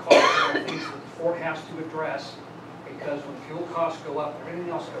rising costs and things that the Fort has to address, because when fuel costs go up, everything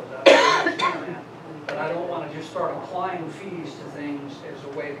else goes up. I understand that. But I don't want to just start applying fees to things as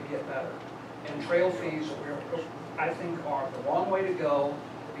a way to get better. And trail fees, I think, are the wrong way to go,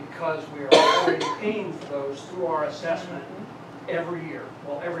 because we are already paying for those through our assessment every year.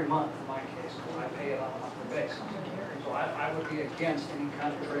 Well, every month in my case, because I pay it on a monthly basis. So I would be against any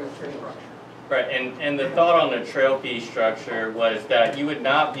kind of trail fee structure. Right, and the thought on the trail fee structure was that you would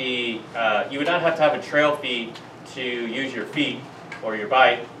not have to have a trail fee to use your feet or your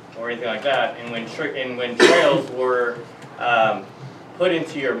bike or anything like that. And when trails were put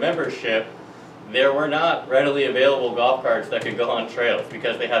into your membership, there were not readily available golf carts that could go on trails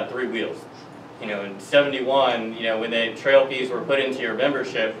because they had 3 wheels. In 71, when the trail fees were put into your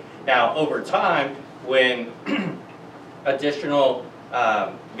membership, now over time, when additional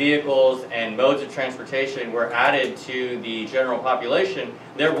vehicles and modes of transportation were added to the general population,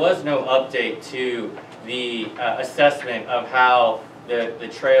 there was no update to the assessment of how the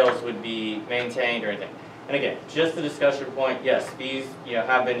trails would be maintained or anything. And again, just a discussion point, yes, fees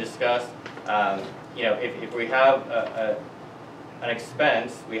have been discussed. If we have an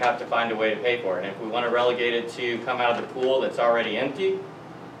expense, we have to find a way to pay for it. And if we want to relegate it to come out of the pool that's already empty,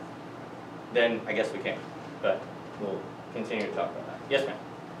 then I guess we can. But we'll continue to talk about that. Yes, ma'am.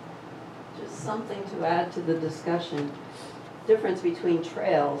 Just something to add to the discussion. Difference between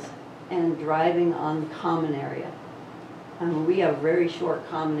trails and driving on common area. We have a very short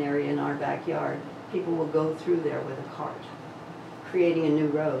common area in our backyard. People will go through there with a cart, creating a new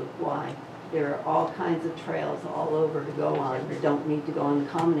road. Why? There are all kinds of trails all over to go on. You don't need to go on the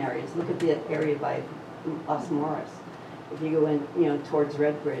common areas. Look at the area by Osmorris. If you go in, towards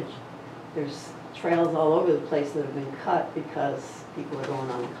Red Bridge, there's trails all over the place that have been cut because people are going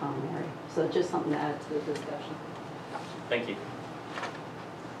on the common area. So just something to add to the discussion. Thank you.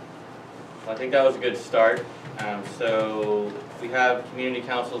 Well, I think that was a good start. So we have Community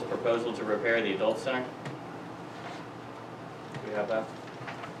Council's proposal to repair the Adult Center. Do we have that?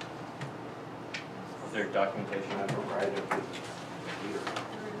 Is there documentation? I don't write it here.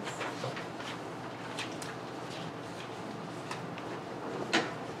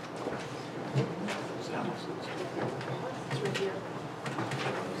 It's right here.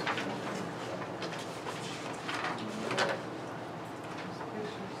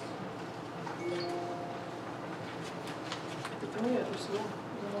 Oh, yeah, there's one.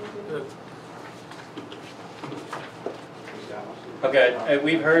 Okay,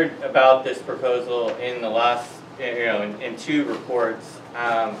 we've heard about this proposal in the last, in 2 reports.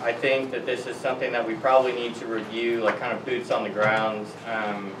 I think that this is something that we probably need to review, like kind of boots on the ground,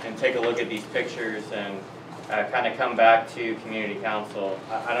 and take a look at these pictures and kind of come back to community council.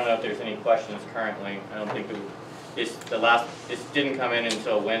 I don't know if there's any questions currently. I don't think this didn't come in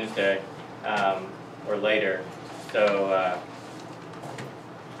until Wednesday, or later. So,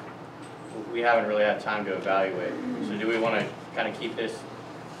 we haven't really had time to evaluate. So do we want to kind of keep this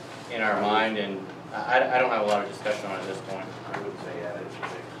in our mind? And I don't have a lot of discussion on it at this point. I would say add it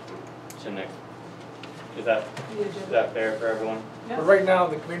To next. Is that fair for everyone? But right now,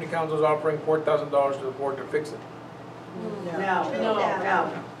 the community council is offering $4,000 to the board to fix it.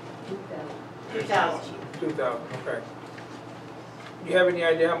 No. 2,000. 2,000, okay. Do you have any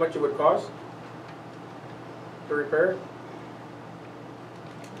idea how much it would cost to repair it?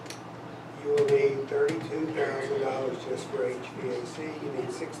 You will need $32,000 just for HVAC. You need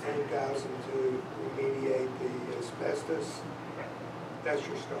 $16,000 to remediate the asbestos. That's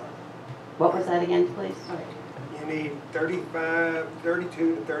your start. What was that again, please? You need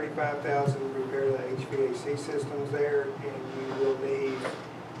 32 to 35,000 to repair the HVAC systems there, and you will need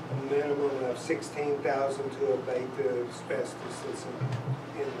a minimum of 16,000 to abate the asbestos that's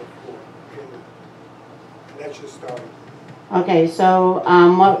in the floor. And that's your starting. Okay, so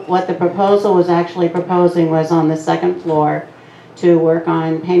what the proposal was actually proposing was on the second floor to work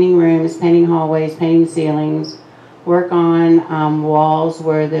on painting rooms, painting hallways, painting ceilings, work on walls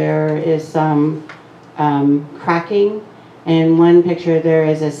where there is some cracking. In one picture there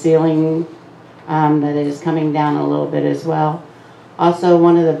is a ceiling that is coming down a little bit as well. Also,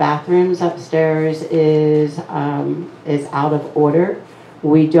 one of the bathrooms upstairs is out of order.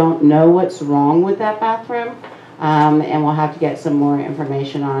 We don't know what's wrong with that bathroom. And we'll have to get some more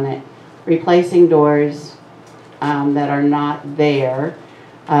information on it. Replacing doors that are not there,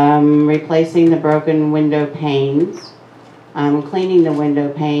 replacing the broken window panes, cleaning the window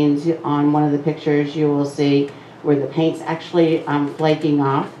panes. On one of the pictures you will see where the paint's actually flaking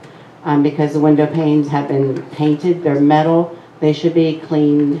off because the window panes have been painted. They're metal. They should be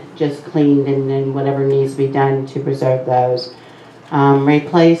cleaned, just cleaned, and then whatever needs to be done to preserve those.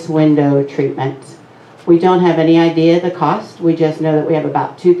 Replace window treatments. We don't have any idea the cost. We just know that we have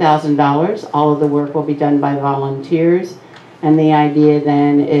about $2,000. All of the work will be done by volunteers. And the idea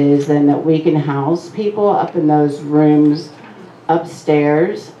then is then that we can house people up in those rooms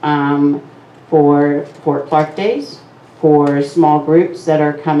upstairs for Fort Clark Days, for small groups that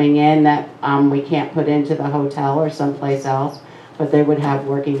are coming in that we can't put into the hotel or someplace else, but they would have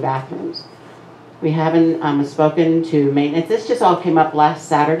working bathrooms. We haven't spoken to maintenance. This just all came up last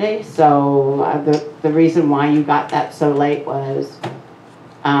Saturday, so the reason why you got that so late was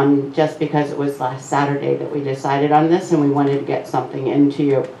just because it was last Saturday that we decided on this and we wanted to get something into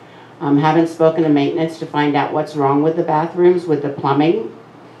you. Haven't spoken to maintenance to find out what's wrong with the bathrooms, with the plumbing.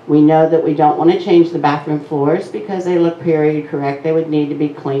 We know that we don't want to change the bathroom floors because they look period correct. They would need to be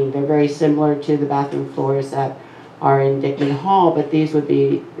cleaned. They're very similar to the bathroom floors that are in Dickman Hall, but these would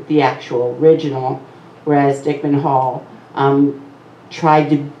be the actual original, whereas Dickman Hall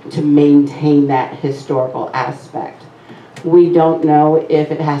tried to maintain that historical aspect. We don't know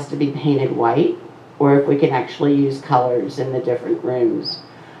if it has to be painted white or if we can actually use colors in the different rooms.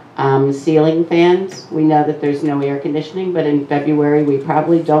 Ceiling fans, we know that there's no air conditioning, but in February we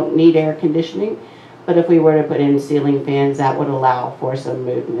probably don't need air conditioning, but if we were to put in ceiling fans, that would allow for some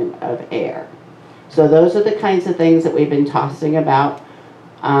movement of air. So those are the kinds of things that we've been tossing about,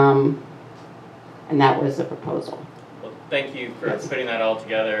 and that was the proposal. Well, thank you for putting that all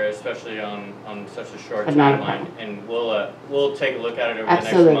together, especially on such a short But not a timeline. And we'll take a look at it over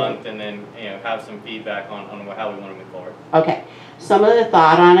Absolutely. the next month, and then have some feedback on how we want to move forward. Okay. Some of the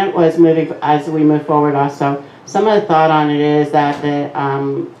thought on it was as we move forward. Also, some of the thought on it is that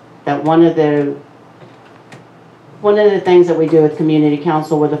that one of the things that we do with Community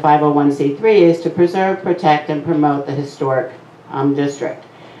Council with the 501c3 is to preserve, protect, and promote the historic district.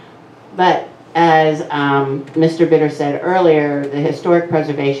 But as Mr. Bitter said earlier, the historic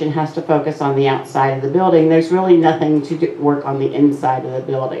preservation has to focus on the outside of the building. There's really nothing to work on the inside of the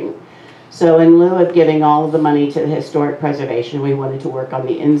building. So in lieu of giving all of the money to the historic preservation, we wanted to work on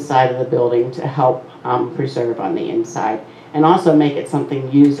the inside of the building to help preserve on the inside and also make it something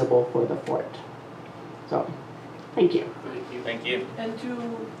usable for the fort. So. Thank you. Thank you. And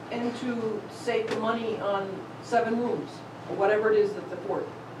to save the money on 7 rooms, or whatever it is at the fort.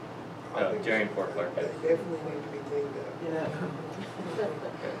 During Fort Clark. They definitely need to be cleaned up. Yeah.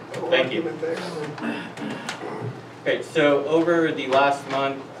 Thank you. Okay, so over the last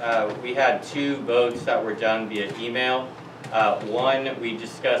month, we had 2 votes that were done via email. One, we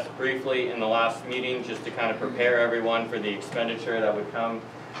discussed briefly in the last meeting just to kind of prepare everyone for the expenditure that would come.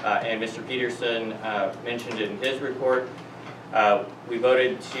 And Mr. Peterson mentioned it in his report. We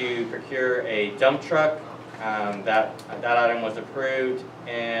voted to procure a dump truck. That item was approved.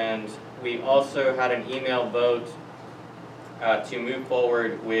 And we also had an email vote to move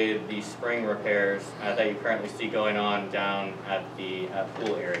forward with the spring repairs that you currently see going on down at the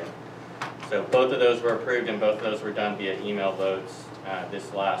pool area. So both of those were approved and both of those were done via email votes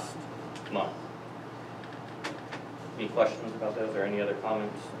this last month. Any questions about those or any other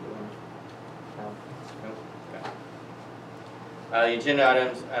comments? No? Okay. The agenda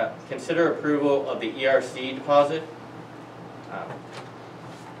items, consider approval of the ERC deposit.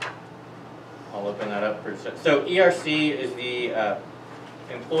 I'll open that up for a second. So ERC is the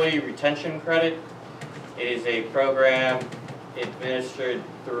Employee Retention Credit. It is a program administered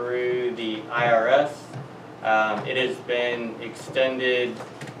through the IRS. It has been extended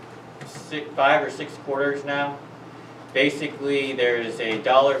 5 or 6 quarters now. Basically, there is a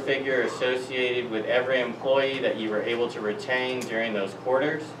dollar figure associated with every employee that you were able to retain during those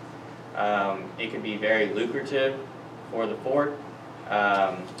quarters. It could be very lucrative for the fort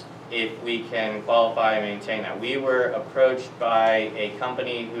if we can qualify and maintain that. We were approached by a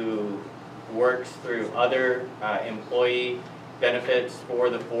company who works through other employee benefits for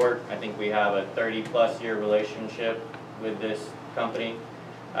the fort. I think we have a 30+ year relationship with this company.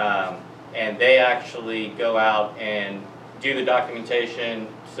 And they actually go out and do the documentation,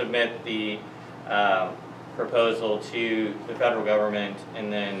 submit the proposal to the federal government,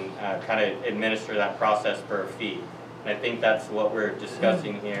 and then kind of administer that process for a fee. And I think that's what we're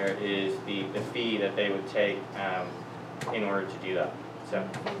discussing here is the fee that they would take in order to do that.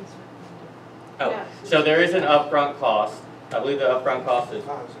 So there is an upfront cost. I believe the upfront cost is,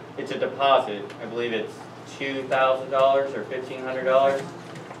 it's a deposit. I believe it's $2,000 or $1,500.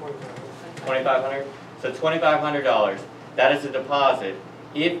 $2,500. So $2,500. That is a deposit.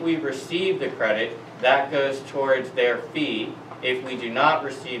 If we receive the credit, that goes towards their fee. If we do not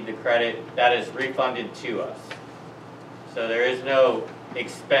receive the credit, that is refunded to us. So there is no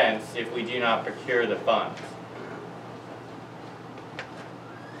expense if we do not procure the funds.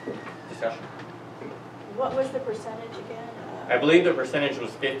 Discussion? What was the percentage again? I believe the percentage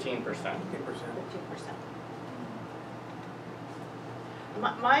was 15%. 15%.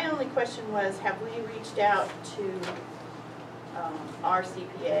 My only question was, have we reached out to our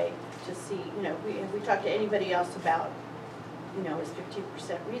CPA to see, you know, have we talked to anybody else about, you know, is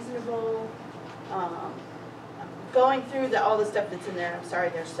 15% reasonable? Going through all the stuff that's in there, I'm sorry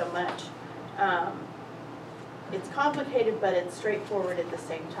there's so much. It's complicated, but it's straightforward at the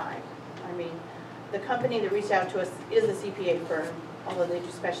same time. I mean, the company that reached out to us is a CPA firm, although they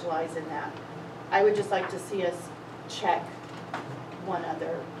do specialize in that. I would just like to see us check one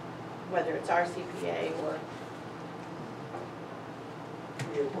other, whether it's our CPA or.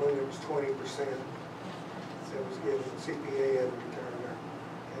 We had one that was 20%, so it was given CPA as a returner,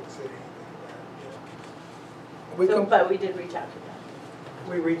 hadn't said anything about it yet. But we did reach out to them.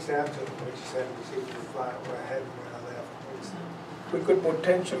 We reached out to them, we just hadn't received a reply, what I had when I left. We could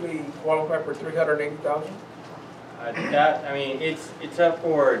potentially qualify for $380,000? I mean, it's up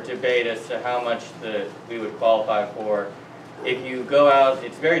for debate as to how much we would qualify for. If you go out,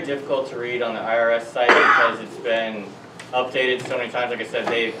 it's very difficult to read on the IRS site because it's been updated so many times. Like I said,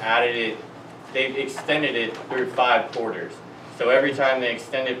 they've added it, they've extended it through 5 quarters. So every time they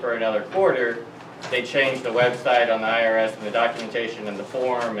extend it for another quarter, they change the website on the IRS and the documentation and the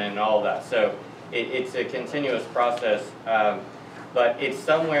form and all of that. So it's a continuous process, but it's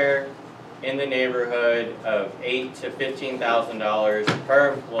somewhere in the neighborhood of $8,000 to $15,000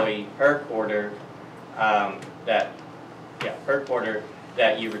 per employee per quarter per quarter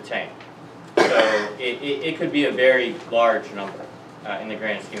that you retain. So it could be a very large number in the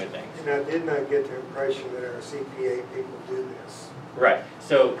grand scheme of things. And I did not get the impression that our CPA people do this. Right.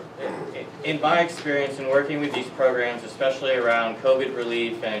 So in my experience in working with these programs, especially around COVID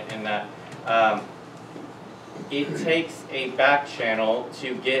relief and that, it takes a back channel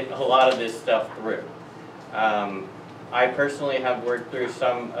to get a lot of this stuff through. I personally have worked through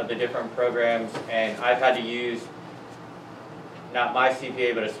some of the different programs, and I've had to use not my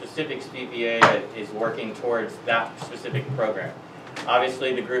CPA, but a specific CPA that is working towards that specific program.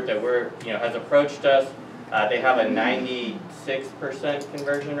 Obviously, the group that has approached us, they have a 96%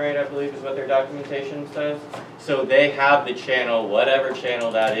 conversion rate, I believe is what their documentation says. So they have the channel, whatever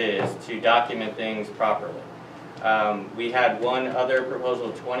channel that is, to document things properly. We had one other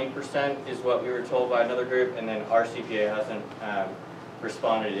proposal, 20% is what we were told by another group, and then our CPA hasn't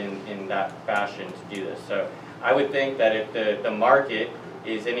responded in that fashion to do this. So I would think that if the market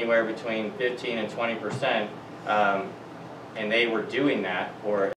is anywhere between 15 and 20%, and they were doing that, or